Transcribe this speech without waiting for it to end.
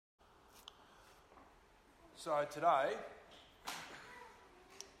So today,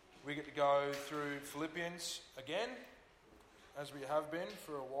 we get to go through Philippians again, as we have been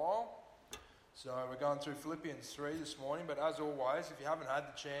for a while. So we're going through Philippians 3 this morning, but as always, if you haven't had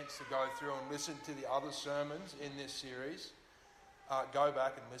the chance to go through and listen to the other sermons in this series, go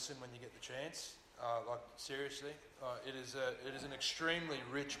back and listen when you get the chance. Seriously, it is an extremely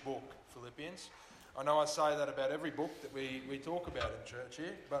rich book, Philippians. I know I say that about every book that we talk about in church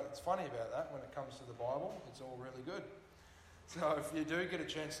here, but it's funny about that when it comes to the Bible. It's all really good. So if you do get a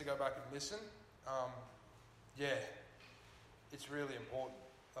chance to go back and listen, it's really important.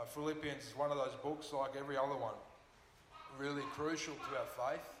 Philippians is one of those books, like every other one, really crucial to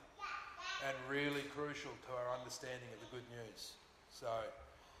our faith and really crucial to our understanding of the good news. So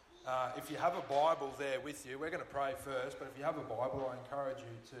if you have a Bible there with you, we're going to pray first, but if you have a Bible, I encourage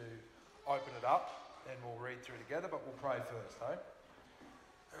you to open it up and we'll read through together, but we'll pray first, hey?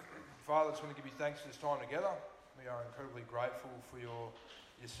 Father, I just want to give you thanks for this time together. We are incredibly grateful for your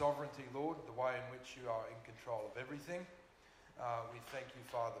sovereignty, Lord, the way in which you are in control of everything. We thank you,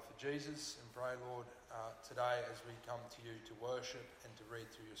 Father, for Jesus, and pray, Lord, today as we come to you to worship and to read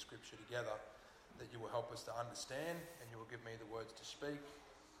through your scripture together, that you will help us to understand and you will give me the words to speak,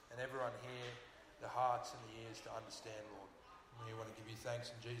 and everyone here the hearts and the ears to understand, Lord. We want to give you thanks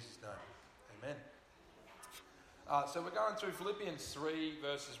in Jesus' name. Amen. So we're going through Philippians 3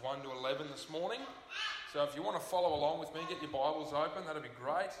 verses 1 to 11 this morning. So if you want to follow along with me, get your Bibles open, that'd be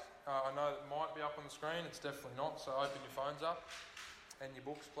great. I know it might be up on the screen, it's definitely not, so open your phones up and your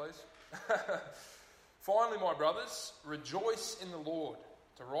books, please. Finally, my brothers, rejoice in the Lord.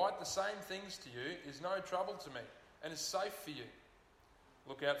 To write the same things to you is no trouble to me and is safe for you.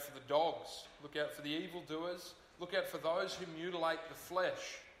 Look out for the dogs, look out for the evildoers, look out for those who mutilate the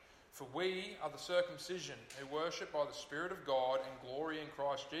flesh. For we are the circumcision who worship by the Spirit of God and glory in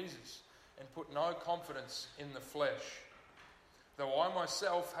Christ Jesus, and put no confidence in the flesh. Though I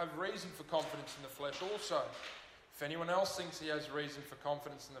myself have reason for confidence in the flesh also. If anyone else thinks he has reason for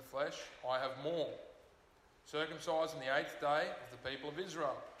confidence in the flesh, I have more. Circumcised on the 8th day of the people of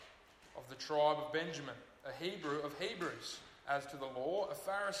Israel, of the tribe of Benjamin, a Hebrew of Hebrews, as to the law, a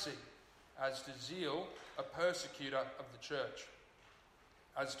Pharisee, as to zeal, a persecutor of the church,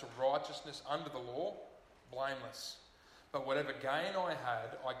 as to righteousness under the law, blameless. But whatever gain I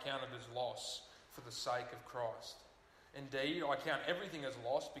had, I counted as loss for the sake of Christ. Indeed, I count everything as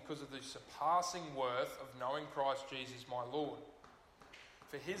loss because of the surpassing worth of knowing Christ Jesus my Lord.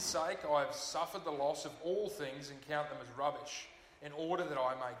 For his sake I have suffered the loss of all things and count them as rubbish, in order that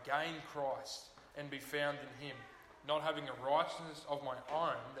I may gain Christ and be found in him, not having a righteousness of my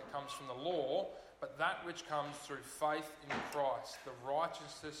own that comes from the law, but that which comes through faith in Christ, the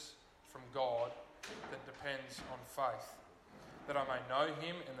righteousness from God that depends on faith, that I may know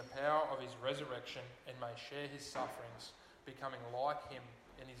him in the power of his resurrection and may share his sufferings, becoming like him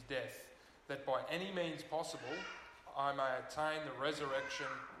in his death, that by any means possible I may attain the resurrection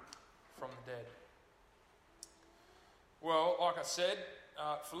from the dead. Well, like I said,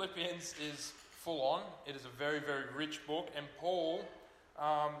 Philippians is full on. It is a very, very rich book, and Paul,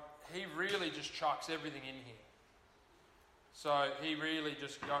 he really just chucks everything in here. So he really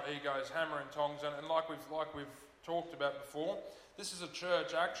he goes hammer and tongs, and like we've talked about before, this is a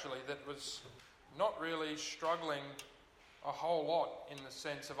church actually that was not really struggling a whole lot in the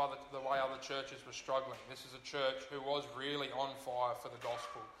sense of the way other churches were struggling. This is a church who was really on fire for the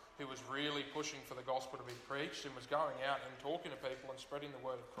gospel, who was really pushing for the gospel to be preached and was going out and talking to people and spreading the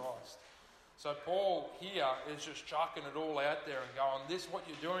word of Christ. So Paul here is just chucking it all out there and going, what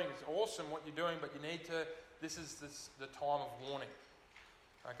you're doing is awesome, what you're doing, but this is the time of warning.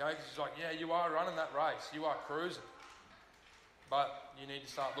 Okay, because he's like, yeah, you are running that race, you are cruising, but you need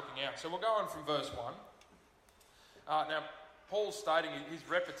to start looking out. So we'll go on from verse 1. Now, Paul's stating his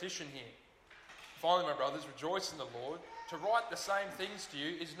repetition here. Finally, my brothers, rejoice in the Lord. To write the same things to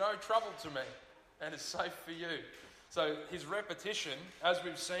you is no trouble to me and is safe for you. So his repetition, as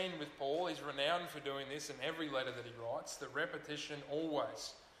we've seen with Paul, he's renowned for doing this in every letter that he writes, the repetition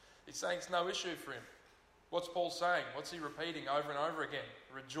always. He's saying it's no issue for him. What's Paul saying? What's he repeating over and over again?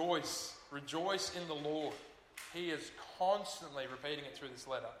 Rejoice. Rejoice in the Lord. He is constantly repeating it through this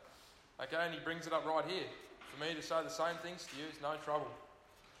letter. Okay, and he brings it up right here. For me to say the same things to you is no trouble.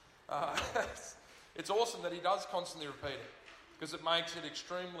 It's awesome that he does constantly repeat it, because it makes it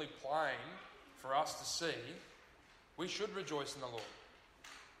extremely plain for us to see we should rejoice in the Lord.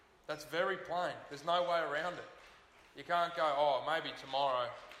 That's very plain. There's no way around it. You can't go, maybe tomorrow,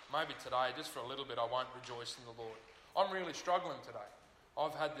 maybe today, just for a little bit, I won't rejoice in the Lord. I'm really struggling today.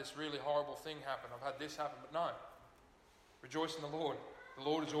 I've had this really horrible thing happen. I've had this happen. But no. Rejoice in the Lord. The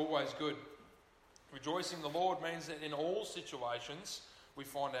Lord is always good. Rejoicing in the Lord means that in all situations we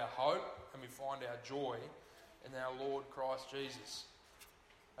find our hope and we find our joy in our Lord Christ Jesus,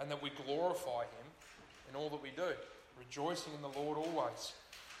 and that we glorify him in all that we do. Rejoicing in the Lord always.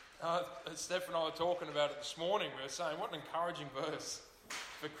 Steph and I were talking about it this morning. We were saying, what an encouraging verse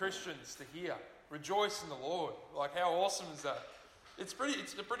for Christians to hear. Rejoice in the Lord. Like, how awesome is that? It's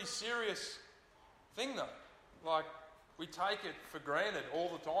a pretty serious thing, though. Like, we take it for granted all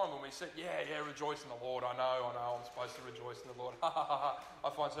the time when we say, yeah, rejoice in the Lord. I know, I'm supposed to rejoice in the Lord. I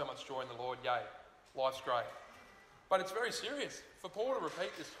find so much joy in the Lord. Yay, life's great. But it's very serious. For Paul to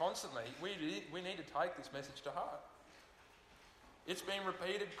repeat this constantly, we need to take this message to heart. It's being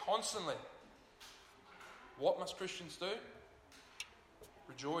repeated constantly. What must Christians do?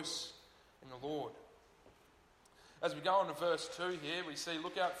 Rejoice in the Lord. As we go on to verse 2 here, we see,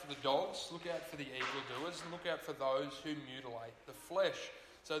 look out for the dogs, look out for the evildoers, and look out for those who mutilate the flesh.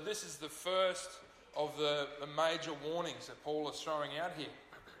 So this is the first of the major warnings that Paul is throwing out here.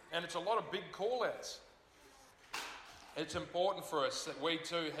 And it's a lot of big call-outs. It's important for us that we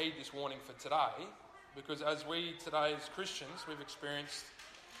too heed this warning for today, because as we today as Christians, we've experienced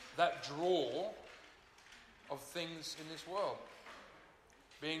that draw of things in this world.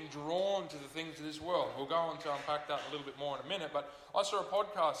 Being drawn to the things of this world. We'll go on to unpack that a little bit more in a minute, but I saw a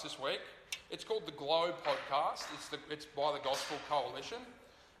podcast this week. It's called The Globe Podcast. It's by the Gospel Coalition.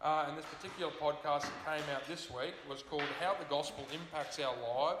 And this particular podcast that came out this week was called How the Gospel Impacts Our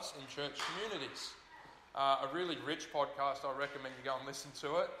Lives in Church Communities. A really rich podcast. I recommend you go and listen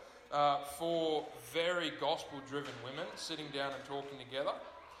to it. For very gospel-driven women sitting down and talking together.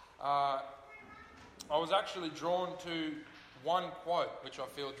 I was actually drawn to one quote, which I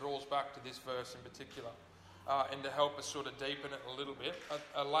feel draws back to this verse in particular, and to help us sort of deepen it a little bit.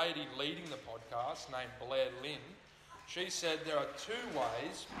 A lady leading the podcast named Blair Lynn, she said there are two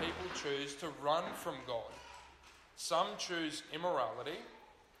ways people choose to run from God. Some choose immorality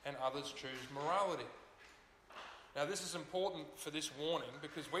and others choose morality. Now this is important for this warning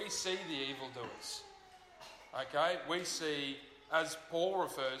because we see the evildoers. Okay, we see, as Paul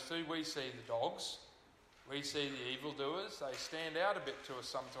refers to, we see the dogs. We see the evildoers. They stand out a bit to us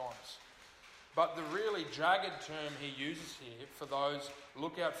sometimes. But the really jagged term he uses here for those,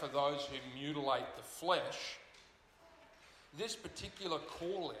 look out for those who mutilate the flesh, this particular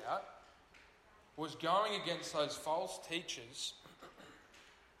call out was going against those false teachers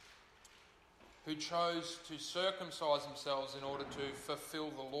who chose to circumcise themselves in order to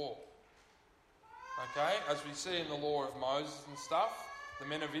fulfill the law. Okay, as we see in the law of Moses and stuff, the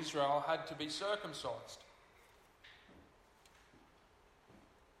men of Israel had to be circumcised.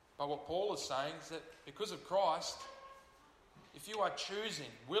 But what Paul is saying is that because of Christ, if you are choosing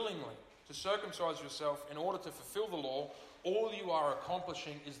willingly to circumcise yourself in order to fulfill the law, all you are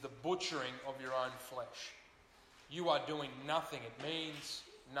accomplishing is the butchering of your own flesh. You are doing nothing. It means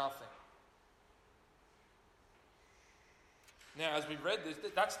nothing. Now, as we read this,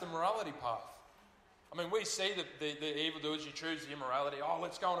 that's the morality path. I mean, we see that the evildoers, you choose the immorality. Oh,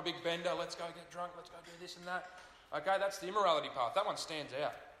 let's go on a big bender. Let's go get drunk. Let's go do this and that. Okay, that's the immorality path. That one stands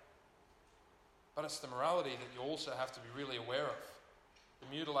out. But it's the morality that you also have to be really aware of.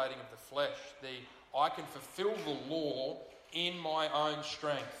 The mutilating of the flesh. I can fulfill the law in my own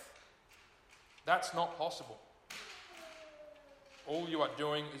strength. That's not possible. All you are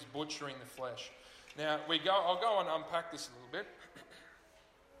doing is butchering the flesh. Now, I'll go and unpack this a little bit.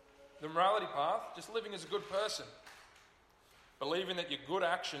 The morality path, just living as a good person. Believing that your good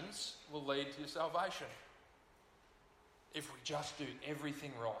actions will lead to your salvation. If we just do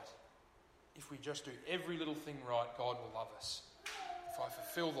everything right. If we just do every little thing right, God will love us. If I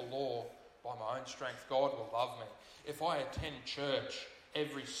fulfill the law by my own strength, God will love me. If I attend church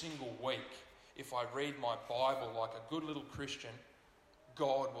every single week, if I read my Bible like a good little Christian,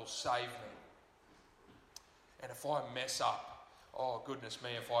 God will save me. And if I mess up, oh goodness me,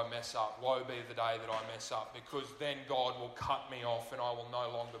 if I mess up, woe be the day that I mess up, because then God will cut me off and I will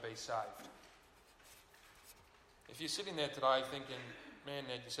no longer be saved. If you're sitting there today thinking, man,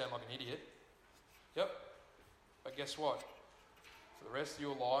 Ned, you sound like an idiot. Yep. But guess what? For the rest of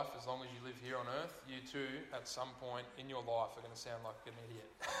your life, as long as you live here on earth, you too, at some point in your life, are going to sound like an idiot.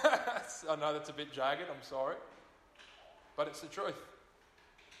 I know that's a bit jagged, I'm sorry. But it's the truth.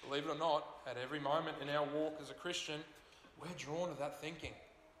 Believe it or not, at every moment in our walk as a Christian, we're drawn to that thinking.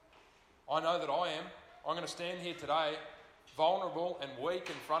 I know that I am. I'm going to stand here today, vulnerable and weak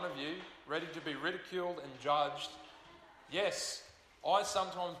in front of you, ready to be ridiculed and judged. Yes, I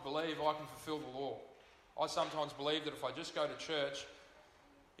sometimes believe I can fulfill the law. I sometimes believe that if I just go to church,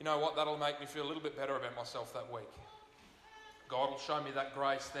 you know what, that'll make me feel a little bit better about myself that week. God will show me that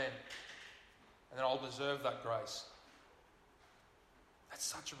grace then. and then I'll deserve that grace. That's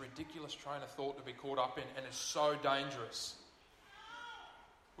such a ridiculous train of thought to be caught up in, and it's so dangerous.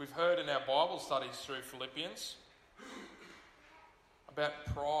 We've heard in our Bible studies through Philippians about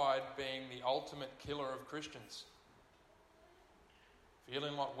pride being the ultimate killer of Christians.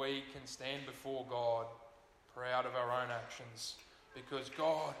 Feeling like we can stand before God proud of our own actions because,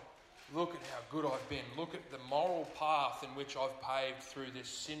 God, look at how good I've been. Look at the moral path in which I've paved through this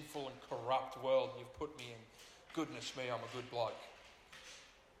sinful and corrupt world you've put me in. Goodness me, I'm a good bloke.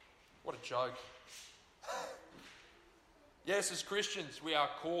 What a joke. Yes, as Christians, we are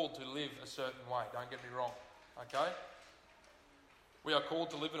called to live a certain way. Don't get me wrong. Okay? We are called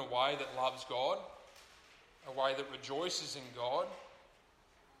to live in a way that loves God, a way that rejoices in God,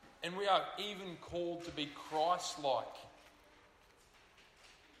 and we are even called to be Christ-like.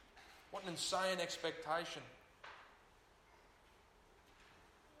 What an insane expectation.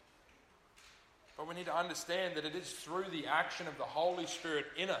 But we need to understand that it is through the action of the Holy Spirit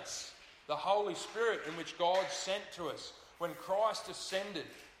in us, the Holy Spirit in which God sent to us. When Christ ascended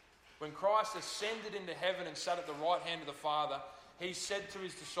into heaven and sat at the right hand of the Father, he said to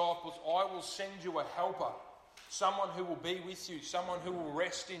his disciples, I will send you a helper, someone who will be with you, someone who will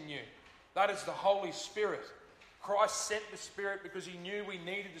rest in you. That is the Holy Spirit. Christ sent the Spirit because he knew we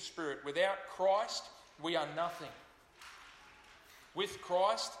needed the Spirit. Without Christ, we are nothing. With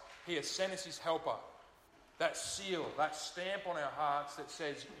Christ, he has sent us his helper. That seal, that stamp on our hearts that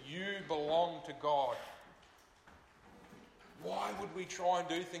says, you belong to God. Why would we try and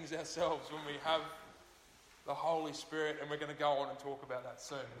do things ourselves when we have the Holy Spirit? And we're going to go on and talk about that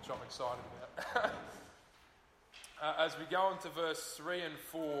soon, which I'm excited about. As we go into verse 3 and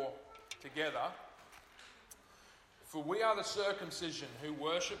 4 together, for we are the circumcision who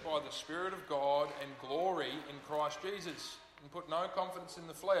worship by the Spirit of God and glory in Christ Jesus, and put no confidence in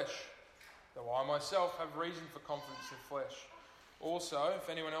the flesh, though I myself have reason for confidence in the flesh. Also, if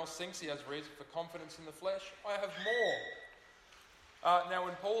anyone else thinks he has reason for confidence in the flesh, I have more. Now,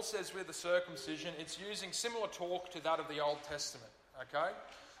 when Paul says we're the circumcision, it's using similar talk to that of the Old Testament. Okay?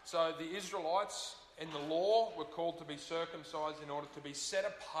 So the Israelites in the law were called to be circumcised in order to be set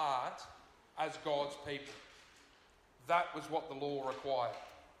apart as God's people. That was what the law required.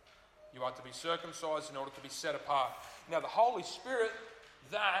 You are to be circumcised in order to be set apart. Now, the Holy Spirit,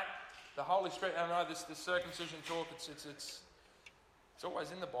 I know this circumcision talk, it's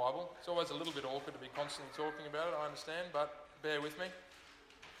always in the Bible. It's always a little bit awkward to be constantly talking about it, I understand, but bear with me.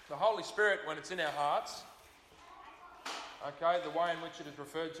 The Holy Spirit, when it's in our hearts, okay, the way in which it is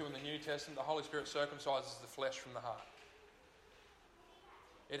referred to in the New Testament, the Holy Spirit circumcises the flesh from the heart.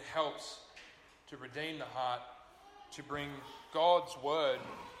 It helps to redeem the heart, to bring God's word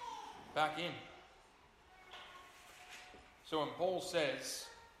back in. So when Paul says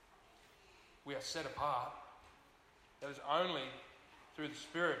we are set apart, that is only through the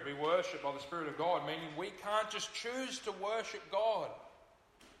Spirit. We worship by the Spirit of God, meaning we can't just choose to worship God.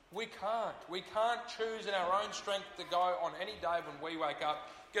 We can't. We can't choose in our own strength to go on any day when we wake up,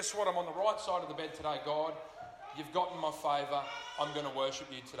 guess what, I'm on the right side of the bed today, God. You've gotten my favour. I'm going to worship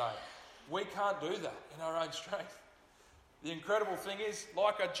you today. We can't do that in our own strength. The incredible thing is,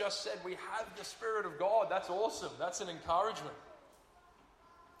 like I just said, we have the Spirit of God. That's awesome. That's an encouragement.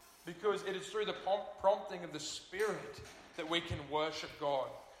 Because it is through the prompting of the Spirit that we can worship God.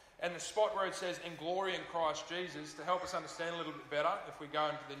 And the spot where it says, in glory in Christ Jesus, to help us understand a little bit better, if we go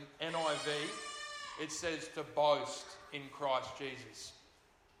into the NIV, it says to boast in Christ Jesus.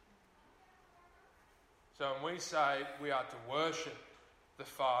 So when we say we are to worship the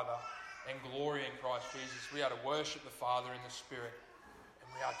Father and glory in Christ Jesus, we are to worship the Father in the Spirit, and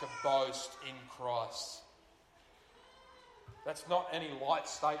we are to boast in Christ. That's not any light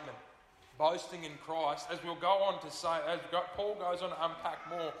statement. Boasting in Christ, as we'll go on to say, as Paul goes on to unpack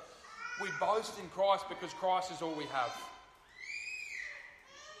more, we boast in Christ because Christ is all we have.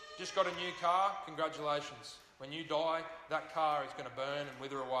 Just got a new car? Congratulations. When you die, that car is going to burn and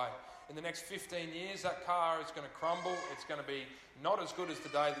wither away. In the next 15 years, that car is going to crumble. It's going to be not as good as the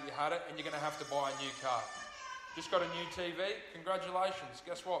day that you had it, and you're going to have to buy a new car. Just got a new TV? Congratulations.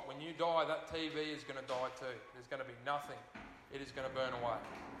 Guess what? When you die, that TV is going to die too. There's going to be nothing. It is going to burn away.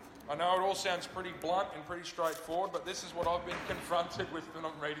 I know it all sounds pretty blunt and pretty straightforward, but this is what I've been confronted with when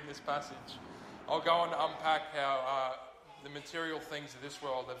I'm reading this passage. I'll go on to unpack how the material things of this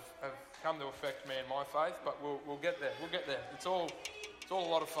world have come to affect me and my faith, but we'll get there. We'll get there. It's all a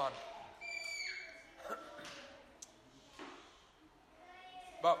lot of fun.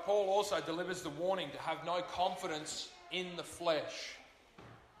 But Paul also delivers the warning to have no confidence in the flesh,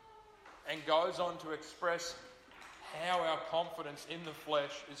 and goes on to express how our confidence in the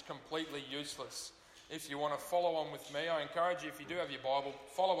flesh is completely useless. If you want to follow on with me, I encourage you, if you do have your Bible,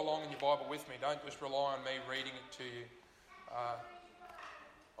 follow along in your Bible with me. Don't just rely on me reading it to you.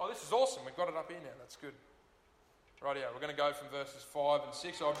 This is awesome. We've got it up here now. That's good. Rightio, we're going to go from verses 5 and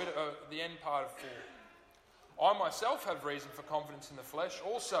 6, or a bit of the end part of 4. I myself have reason for confidence in the flesh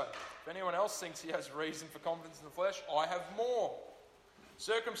also. If anyone else thinks he has reason for confidence in the flesh, I have more.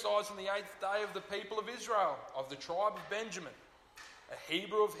 Circumcised on the 8th day of the people of Israel, of the tribe of Benjamin, a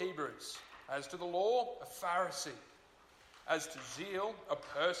Hebrew of Hebrews. As to the law, a Pharisee. As to zeal, a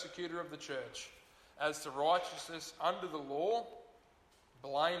persecutor of the church. As to righteousness under the law,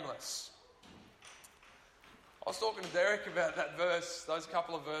 blameless. I was talking to Derek about that verse, those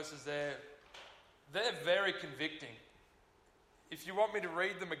couple of verses there. They're very convicting. If you want me to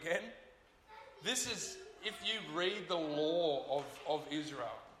read them again, this is, if you read the law of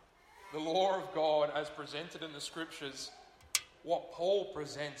Israel, the law of God as presented in the scriptures, what Paul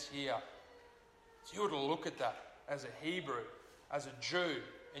presents here. So you were to look at that as a Hebrew, as a Jew,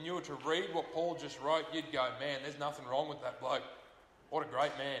 and you were to read what Paul just wrote, you'd go, man, there's nothing wrong with that bloke. What a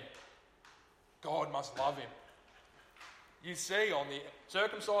great man. God must love him. You see, on the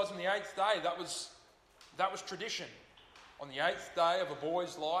circumcised on the 8th day, that was tradition. On the 8th day of a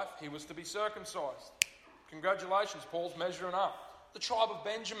boy's life, he was to be circumcised. Congratulations, Paul's measuring up. The tribe of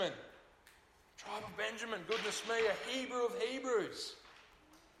Benjamin. Tribe of Benjamin, goodness me, a Hebrew of Hebrews.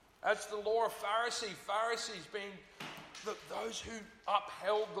 As to the law of Pharisees being those who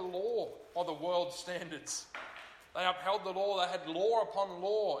upheld the law by the world's standards. They upheld the law, they had law upon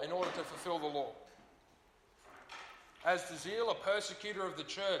law in order to fulfill the law. As to zeal, a persecutor of the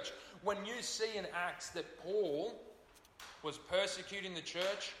church. When you see in Acts that Paul was persecuting the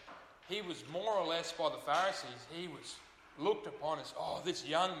church, he was more or less by the Pharisees, he was looked upon as, this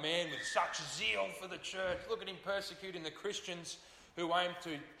young man with such zeal for the church. Look at him persecuting the Christians who aimed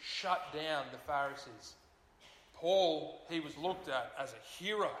to shut down the Pharisees. Paul, he was looked at as a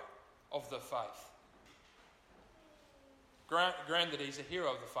hero of the faith. Granted, he's a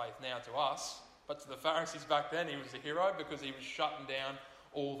hero of the faith now to us, but to the Pharisees back then, he was a hero because he was shutting down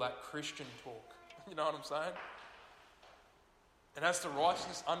all that Christian talk. You know what I'm saying? And as to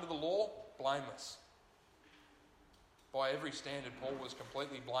righteousness under the law, blameless. By every standard, Paul was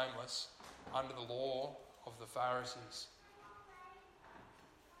completely blameless under the law of the Pharisees.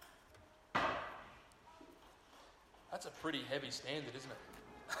 That's a pretty heavy standard, isn't it?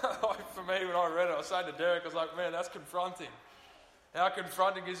 For me, when I read it, I was saying to Derek, I was like, man, that's confronting. How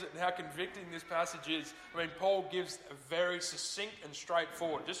confronting is it and how convicting this passage is. I mean, Paul gives a very succinct and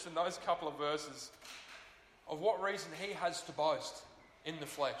straightforward, just in those couple of verses, of what reason he has to boast in the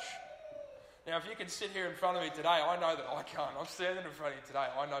flesh. Now, if you can sit here in front of me today, I know that I can't. I'm standing in front of you today.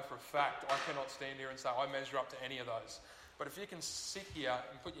 I know for a fact I cannot stand here and say I measure up to any of those. But if you can sit here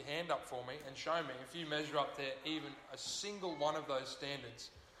and put your hand up for me and show me if you measure up to even a single one of those standards,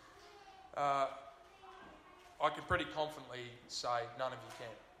 I can pretty confidently say none of you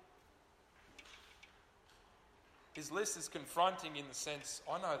can. His list is confronting in the sense,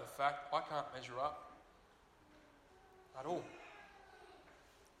 I know the fact I can't measure up at all.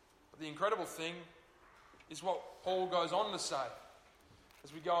 But the incredible thing is what Paul goes on to say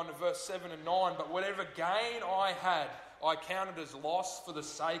as we go on to verse 7 and 9. But whatever gain I had, I counted as loss for the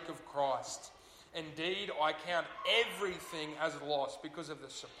sake of Christ. Indeed, I count everything as loss because of the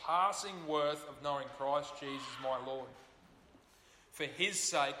surpassing worth of knowing Christ Jesus my Lord. For his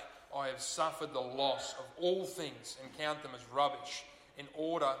sake, I have suffered the loss of all things and count them as rubbish in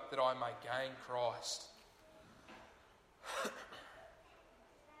order that I may gain Christ.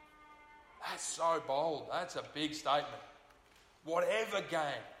 That's so bold. That's a big statement. Whatever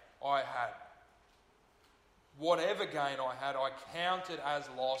gain I had, I counted as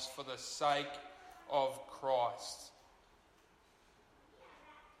loss for the sake of Christ.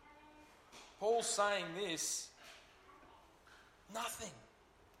 Paul's saying this, nothing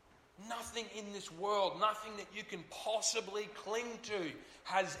in this world, nothing that you can possibly cling to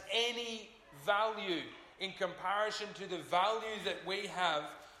has any value in comparison to the value that we have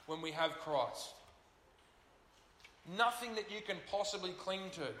when we have Christ. Nothing that you can possibly cling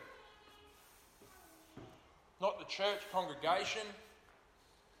to. Not the church congregation,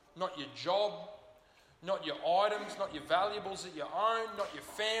 not your job, not your items, not your valuables that you own, not your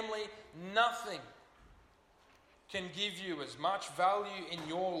family. Nothing can give you as much value in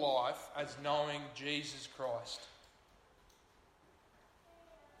your life as knowing Jesus Christ.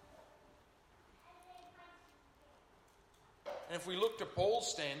 And if we look to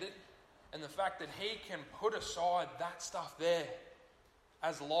Paul's standard and the fact that he can put aside that stuff there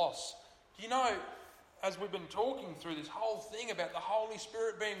as loss. Do you know, as we've been talking through this whole thing about the Holy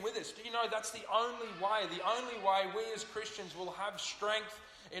Spirit being with us, do you know that's the only way we as Christians will have strength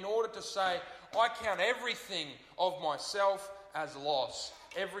in order to say, I count everything of myself as loss,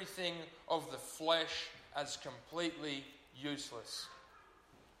 everything of the flesh as completely useless.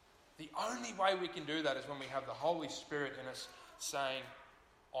 The only way we can do that is when we have the Holy Spirit in us saying,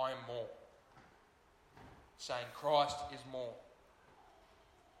 I am more. Saying Christ is more.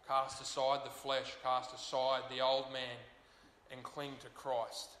 Cast aside the flesh, cast aside the old man, and cling to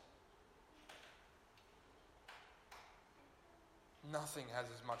Christ. Nothing has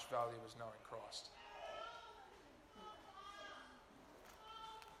as much value as knowing Christ.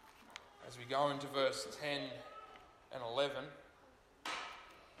 As we go into verse 10 and 11,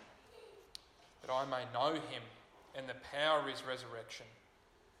 that I may know him and the power of his resurrection,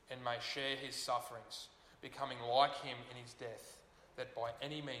 and may share his sufferings, becoming like him in his death, that by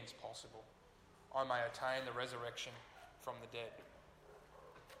any means possible I may attain the resurrection from the dead.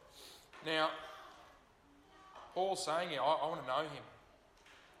 Now, Paul's saying here, I want to know him.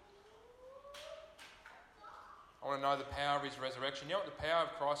 I want to know the power of his resurrection. You know what the power of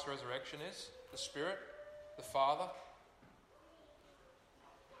Christ's resurrection is? The Spirit, the Father.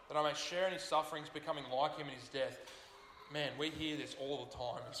 That I may share in his sufferings, becoming like him in his death. Man, we hear this all the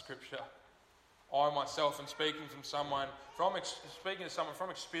time in Scripture. I myself am speaking to someone from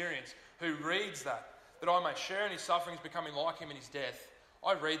experience who reads that I may share in his sufferings, becoming like him in his death.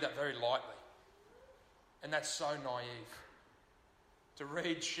 I read that very lightly. And that's so naive. To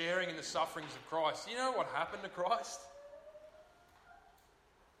read sharing in the sufferings of Christ. You know what happened to Christ?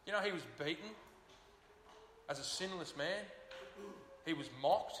 You know, he was beaten as a sinless man. He was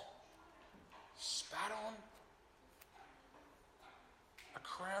mocked, spat on. A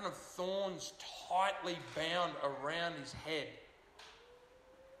crown of thorns tightly bound around his head.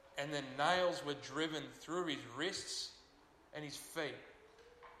 And then nails were driven through his wrists and his feet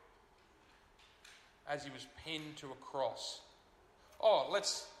as he was pinned to a cross. Oh,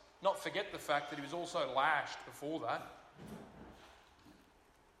 let's not forget the fact that he was also lashed before that.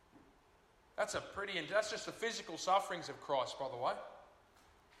 That's just the physical sufferings of Christ, by the way.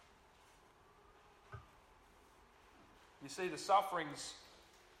 You see the sufferings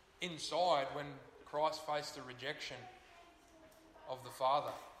inside when Christ faced the rejection of the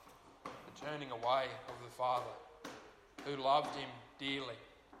Father, the turning away of the Father, who loved him dearly,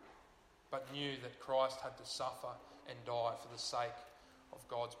 but knew that Christ had to suffer and die for the sake of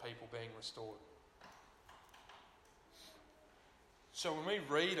God's people being restored. So when we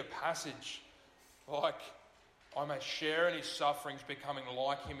read a passage like, I may share in his sufferings, becoming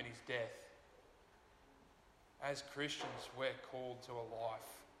like him in his death, as Christians, we're called to a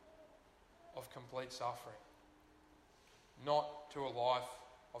life of complete suffering. Not to a life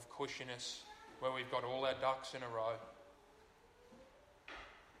of cushiness where we've got all our ducks in a row.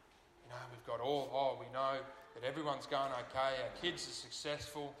 You know, we know that everyone's going okay, our kids are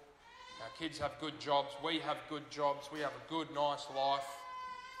successful, our kids have good jobs, we have good jobs, we have a good, nice life.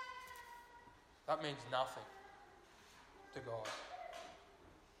 That means nothing to God.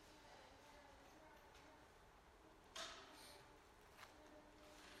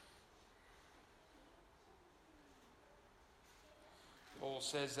 Paul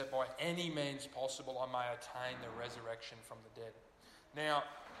says that by any means possible I may attain the resurrection from the dead. Now,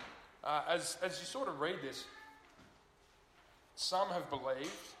 as you sort of read this, some have believed,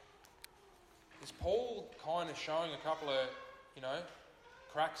 is Paul kind of showing a couple of,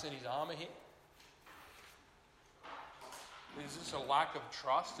 cracks in his armour here? Is this a lack of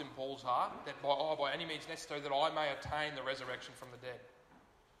trust in Paul's heart that by any means necessary that I may attain the resurrection from the dead?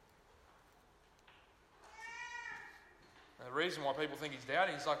 And the reason why people think he's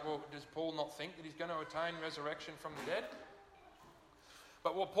doubting is like, well, does Paul not think that he's going to attain resurrection from the dead?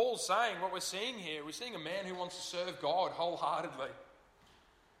 But what Paul's saying, what we're seeing here, we're seeing a man who wants to serve God wholeheartedly.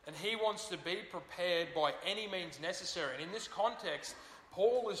 And he wants to be prepared by any means necessary. And in this context,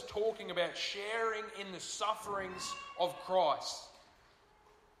 Paul is talking about sharing in the sufferings of Christ.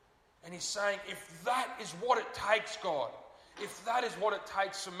 And he's saying, if that is what it takes, God, if that is what it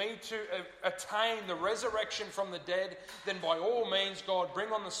takes for me to attain the resurrection from the dead, then by all means, God,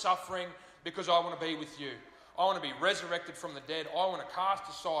 bring on the suffering because I want to be with you. I want to be resurrected from the dead. I want to cast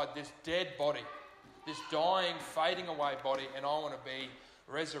aside this dead body, this dying, fading away body, and I want to be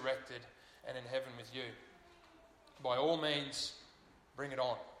resurrected and in heaven with you. By all means, bring it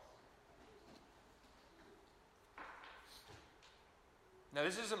on. Now,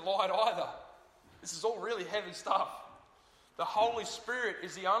 this isn't light either. This is all really heavy stuff. The Holy Spirit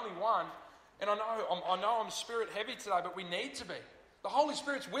is the only one, and I know I'm spirit heavy today, but we need to be. The Holy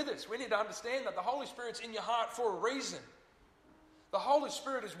Spirit's with us. We need to understand that the Holy Spirit's in your heart for a reason. The Holy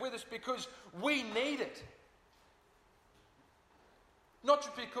Spirit is with us because we need it. Not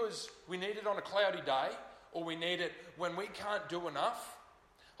just because we need it on a cloudy day or we need it when we can't do enough.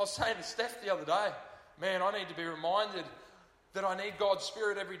 I was saying to Steph the other day, man, I need to be reminded that I need God's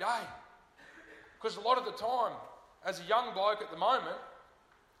Spirit every day. Because a lot of the time, as a young bloke at the moment,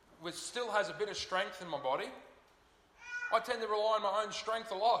 which still has a bit of strength in my body, I tend to rely on my own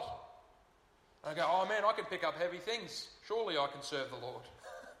strength a lot. And I go, oh man, I can pick up heavy things. Surely I can serve the Lord.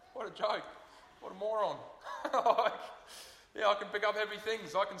 What a joke. What a moron. Yeah, I can pick up heavy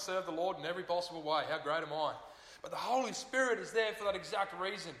things. I can serve the Lord in every possible way. How great am I? But the Holy Spirit is there for that exact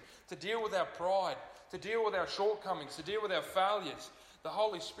reason. To deal with our pride. To deal with our shortcomings. To deal with our failures. The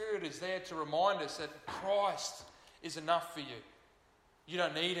Holy Spirit is there to remind us that Christ is enough for you. You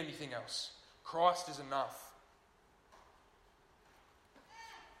don't need anything else. Christ is enough.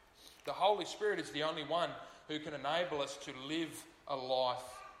 The Holy Spirit is the only one who can enable us to live a life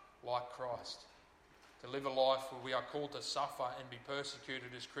like Christ. To live a life where we are called to suffer and be persecuted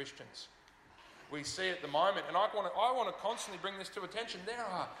as Christians. We see at the moment, and I want to constantly bring this to attention, there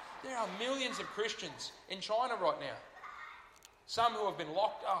are millions of Christians in China right now. Some who have been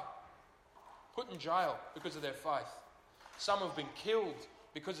locked up, put in jail because of their faith. Some have been killed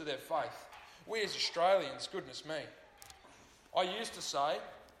because of their faith. We as Australians, goodness me, I used to say,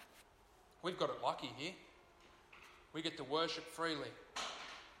 we've got it lucky here. We get to worship freely.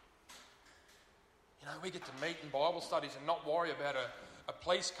 You know, we get to meet in Bible studies and not worry about a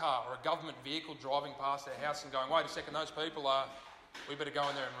police car or a government vehicle driving past our house and going, wait a second, those people we better go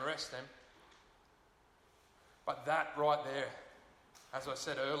in there and arrest them. But that right there, as I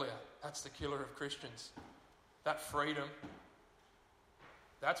said earlier, that's the killer of Christians. That freedom,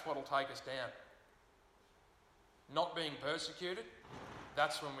 that's what will take us down. Not being persecuted,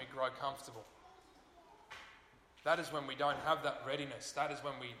 that's when we grow comfortable. That is when we don't have that readiness. That is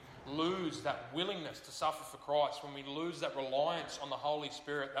when we lose that willingness to suffer for Christ, when we lose that reliance on the Holy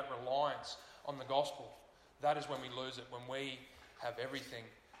Spirit, that reliance on the gospel. That is when we lose it, when we have everything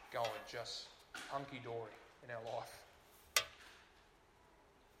going just hunky-dory in our life.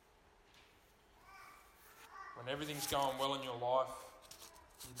 When everything's going well in your life,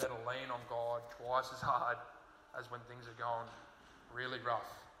 you better lean on God twice as hard as when things are going really rough.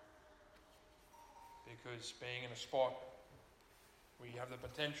 Because being in a spot where you have the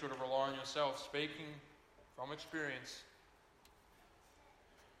potential to rely on yourself, speaking from experience,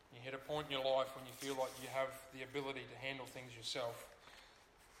 you hit a point in your life when you feel like you have the ability to handle things yourself.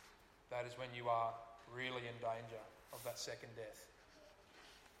 That is when you are really in danger of that second death.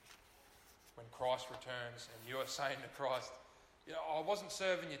 When Christ returns and you are saying to Christ, you know, I wasn't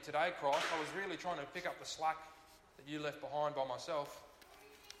serving you today, Christ. I was really trying to pick up the slack that you left behind by myself.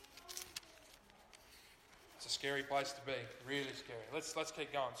 It's a scary place to be, really scary. Let's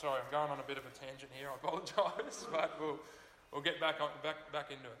keep going. Sorry, I'm going on a bit of a tangent here. I apologise, but we'll get back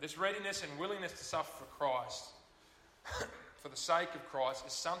into it. This readiness and willingness to suffer for Christ, for the sake of Christ,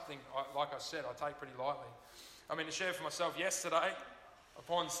 is something, like I said, I take pretty lightly. I mean, to share for myself, yesterday,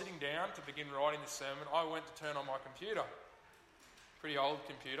 upon sitting down to begin writing this sermon, I went to turn on my computer. Pretty old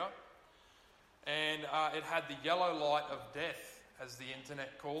computer. And it had the yellow light of death, as the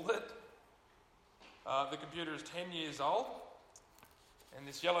internet called it. The computer is 10 years old, and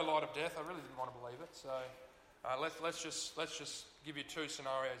this yellow light of death, I really didn't want to believe it. So let's just give you two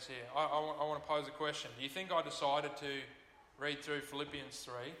scenarios here. I want to pose a question. Do you think I decided to read through Philippians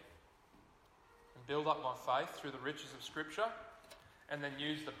 3 and build up my faith through the riches of Scripture, and then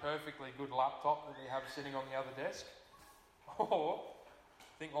use the perfectly good laptop that we have sitting on the other desk? Or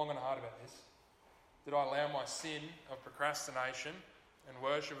think long and hard about this. Did I allow my sin of procrastination and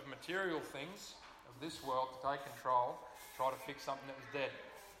worship of material things of this world to take control, try to fix something that was dead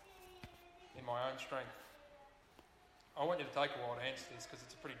in my own strength? I want you to take a while to answer this because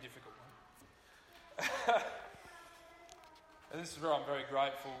it's a pretty difficult one. And this is where I'm very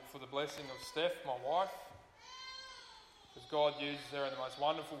grateful for the blessing of Steph, my wife, because God uses her in the most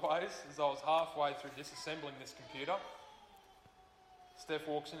wonderful ways. As I was halfway through disassembling this computer, Steph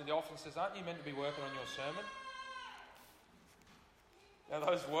walks into the office and says, "Aren't you meant to be working on your sermon?" Now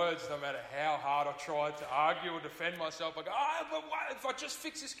those words, no matter how hard I tried to argue or defend myself, I go, but what, if I just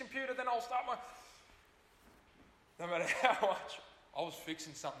fix this computer, then I'll start my... No matter how much, I was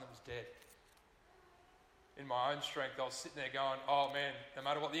fixing something that was dead. In my own strength, I was sitting there going, oh man, no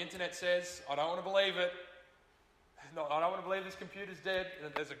matter what the internet says, I don't want to believe it. No, I don't want to believe this computer's dead.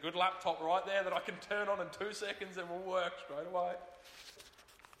 There's a good laptop right there that I can turn on in 2 seconds and will work straight away.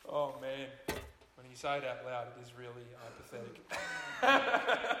 Oh man, When you say it out loud, it is really pathetic.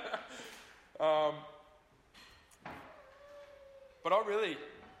 But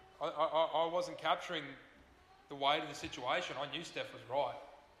I wasn't capturing the weight of the situation. I knew Steph was right.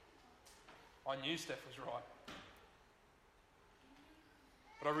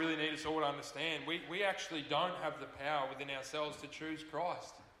 But I really need us all to understand, we actually don't have the power within ourselves to choose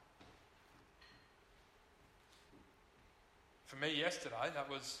Christ. For me yesterday,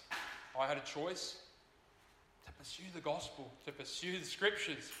 I had a choice to pursue the gospel, to pursue the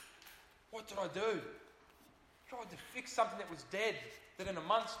scriptures. What did I do? Tried to fix something that was dead, that in a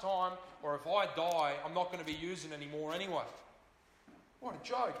month's time, or if I die, I'm not going to be using anymore anyway. What a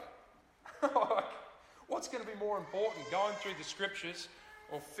joke. What's going to be more important, going through the scriptures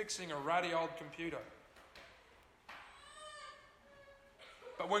or fixing a ratty old computer?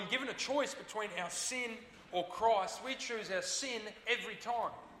 But when given a choice between our sin or Christ, we choose our sin every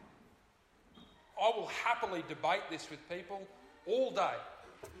time. I will happily debate this with people all day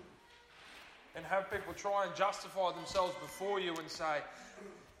and have people try and justify themselves before you and say,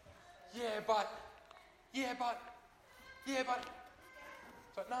 yeah, but.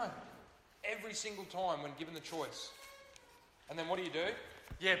 But no, every single time when given the choice. And then what do?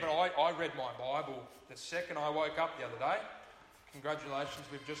 Yeah, but I read my Bible the second I woke up the other day. Congratulations,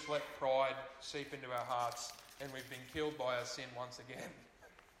 we've just let pride seep into our hearts and we've been killed by our sin once again.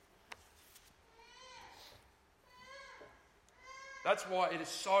 That's why it is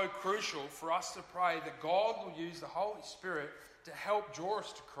so crucial for us to pray that God will use the Holy Spirit to help draw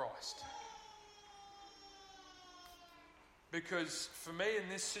us to Christ. Because for me in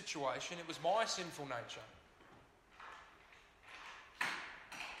this situation, it was my sinful nature.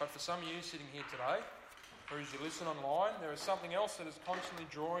 But for some of you sitting here today, or as you listen online, there is something else that is constantly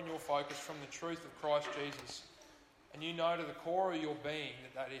drawing your focus from the truth of Christ Jesus. And you know to the core of your being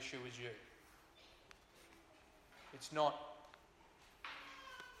that issue is you. It's not,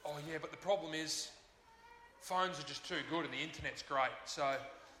 oh yeah, but the problem is phones are just too good and the internet's great. So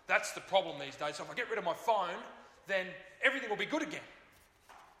that's the problem these days. So if I get rid of my phone, then everything will be good again.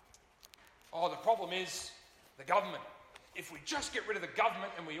 Oh, the problem is the government. If we just get rid of the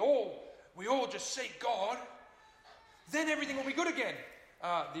government and we all just seek God, then everything will be good again.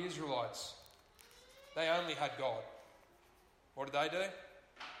 The Israelites, they only had God. What did they do?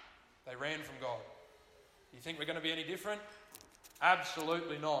 They ran from God. You think we're going to be any different?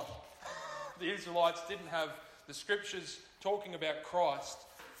 Absolutely not. The Israelites didn't have the scriptures talking about Christ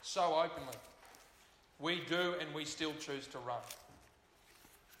so openly. We do, and we still choose to run.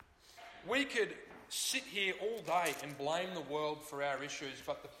 We could sit here all day and blame the world for our issues,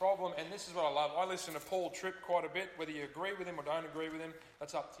 but the problem, and this is what I love, I listen to Paul Tripp quite a bit. Whether you agree with him or don't agree with him,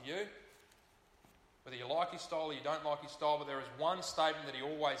 that's up to you. Whether you like his style or you don't like his style, but there is one statement that he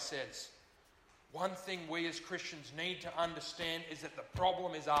always says. One thing we as Christians need to understand is that the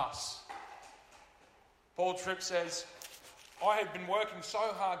problem is us. Paul Tripp says, I had been working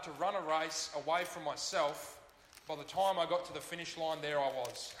so hard to run a race away from myself, by the time I got to the finish line, there I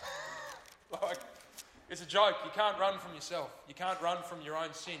was. It's a joke. You can't run from yourself. You can't run from your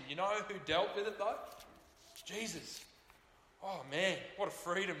own sin. You know who dealt with it though? It's Jesus. Oh man, what a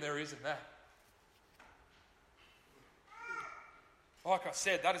freedom there is in that. Like I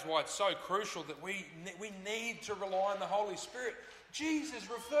said, that is why it's so crucial that we need to rely on the Holy Spirit. Jesus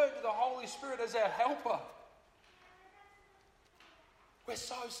referred to the Holy Spirit as our helper. We're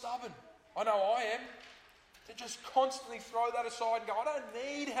so stubborn. I know I am. To just constantly throw that aside and go, I don't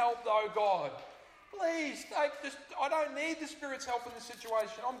need help though, God. Please, I don't need the Spirit's help in this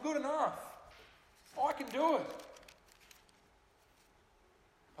situation. I'm good enough. I can do it.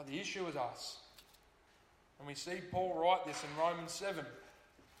 But the issue is us. And we see Paul write this in Romans 7.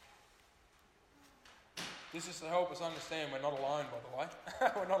 This is to help us understand we're not alone, by the way.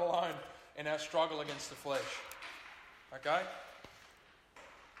 We're not alone in our struggle against the flesh. Okay?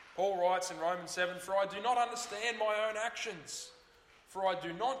 Paul writes in Romans 7, For I do not understand my own actions. For I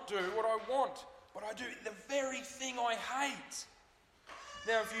do not do what I want, but I do the very thing I hate.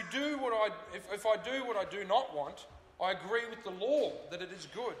 Now, if I do what I do not want, I agree with the law that it is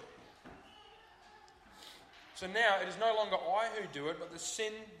good. So now it is no longer I who do it, but the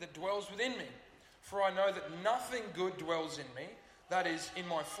sin that dwells within me. For I know that nothing good dwells in me, that is, in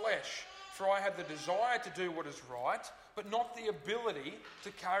my flesh. For I have the desire to do what is right, but not the ability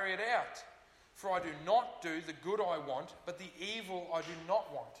to carry it out. For I do not do the good I want, but the evil I do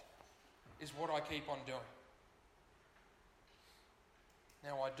not want is what I keep on doing.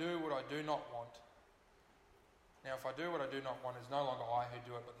 Now I do what I do not want. Now if I do what I do not want, it is no longer I who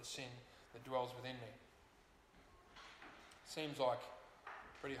do it, but the sin that dwells within me. Seems like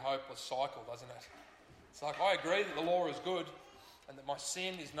Pretty hopeless cycle, doesn't it? It's like, I agree that the law is good and that my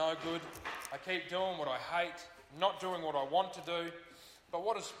sin is no good. I keep doing what I hate, not doing what I want to do. But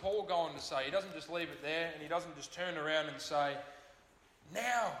what does Paul go on to say? He doesn't just leave it there, and he doesn't just turn around and say,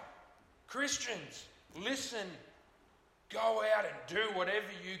 now, Christians, listen, go out and do whatever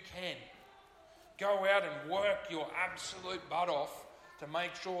you can. Go out and work your absolute butt off to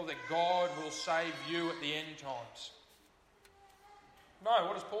make sure that God will save you at the end times. No,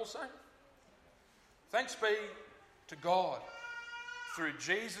 what does Paul say? Thanks be to God through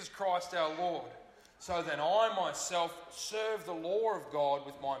Jesus Christ our Lord, so that I myself serve the law of God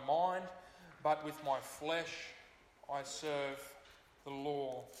with my mind, but with my flesh I serve the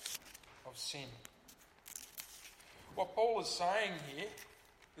law of sin. What Paul is saying here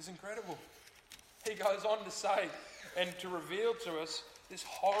is incredible. He goes on to say and to reveal to us this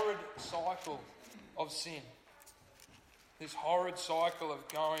horrid cycle of sin. This horrid cycle of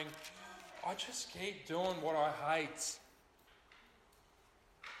going, I just keep doing what I hate.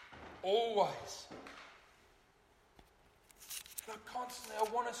 Always. Constantly,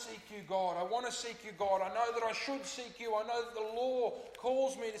 I want to seek you, God. I want to seek you, God. I know that I should seek you. I know that the law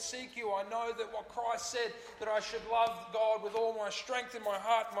calls me to seek you. I know that what Christ said, that I should love God with all my strength in my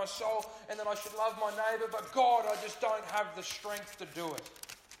heart and my soul, and that I should love my neighbour. But God, I just don't have the strength to do it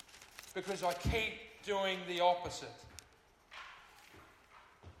because I keep doing the opposite.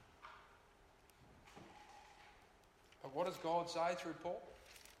 But what does God say through Paul?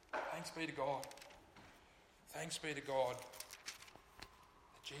 Thanks be to God. Thanks be to God that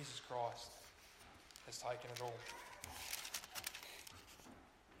Jesus Christ has taken it all.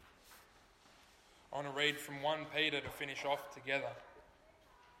 I want to read from 1 Peter to finish off together.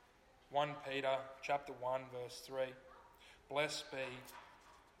 1 Peter chapter 1 verse 3. Blessed be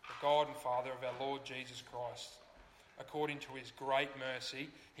the God and Father of our Lord Jesus Christ. According to his great mercy,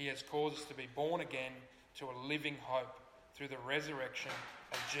 he has caused us to be born again to a living hope through the resurrection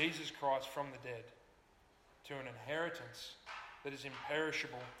of Jesus Christ from the dead, to an inheritance that is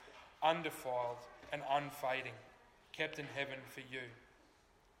imperishable, undefiled and unfading, kept in heaven for you,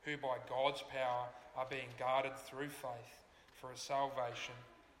 who by God's power are being guarded through faith for a salvation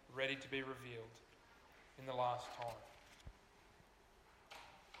ready to be revealed in the last time.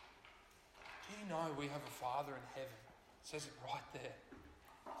 Do you know we have a Father in heaven? It says it right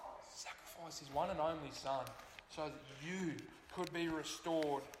there. Sacrifice his one and only Son so that you could be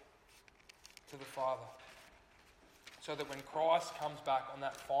restored to the Father. So that when Christ comes back on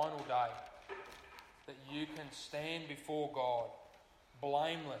that final day, that you can stand before God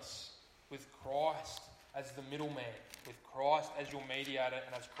blameless, with Christ as the middleman, with Christ as your mediator,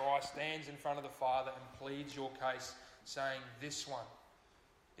 and as Christ stands in front of the Father and pleads your case, saying, this one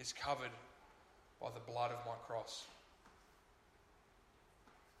is covered by the blood of my cross.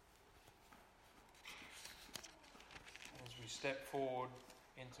 As we step forward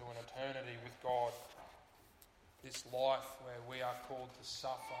into an eternity with God, this life where we are called to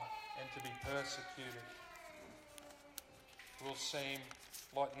suffer and to be persecuted will seem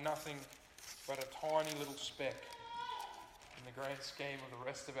like nothing but a tiny little speck in the grand scheme of the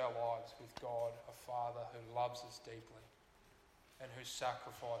rest of our lives with God, a Father who loves us deeply and who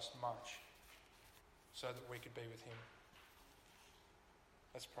sacrificed much so that we could be with him.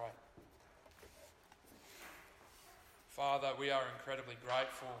 Let's pray. Father, we are incredibly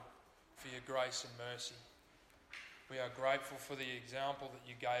grateful for your grace and mercy. We are grateful for the example that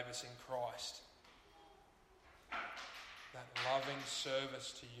you gave us in Christ. That loving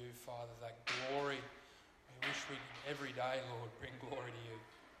service to you, Father, that glory. We wish we every day, Lord, bring glory to you.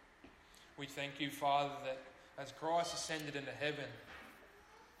 We thank you, Father, that as Christ ascended into heaven,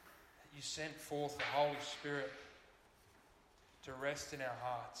 that you sent forth the Holy Spirit to rest in our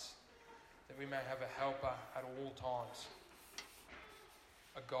hearts, that we may have a helper at all times,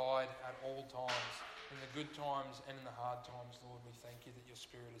 a guide at all times, in the good times and in the hard times. Lord, we thank you that your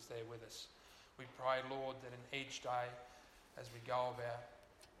Spirit is there with us. We pray, Lord, that in each day, as we go about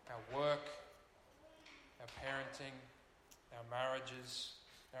our work, our parenting, our marriages,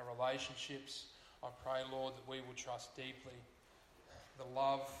 our relationships, I pray, Lord, that we will trust deeply the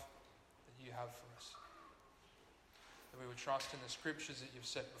love that you have for us. That we will trust in the scriptures that you've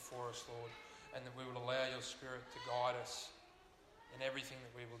set before us, Lord, and that we will allow your Spirit to guide us in everything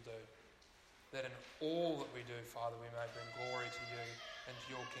that we will do. That in all that we do, Father, we may bring glory to you and to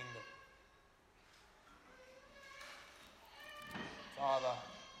your kingdom. Father,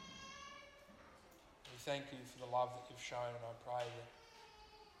 we thank you for the love that you've shown, and I pray that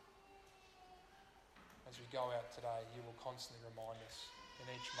as we go out today, you will constantly remind us in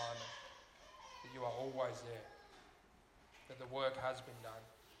each moment that you are always there. that the work has been done,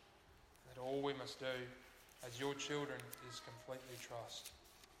 that all we must do as your children is completely trust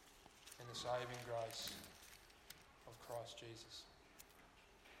in the saving grace of Christ Jesus.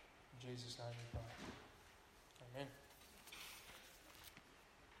 In Jesus' name we pray. Amen.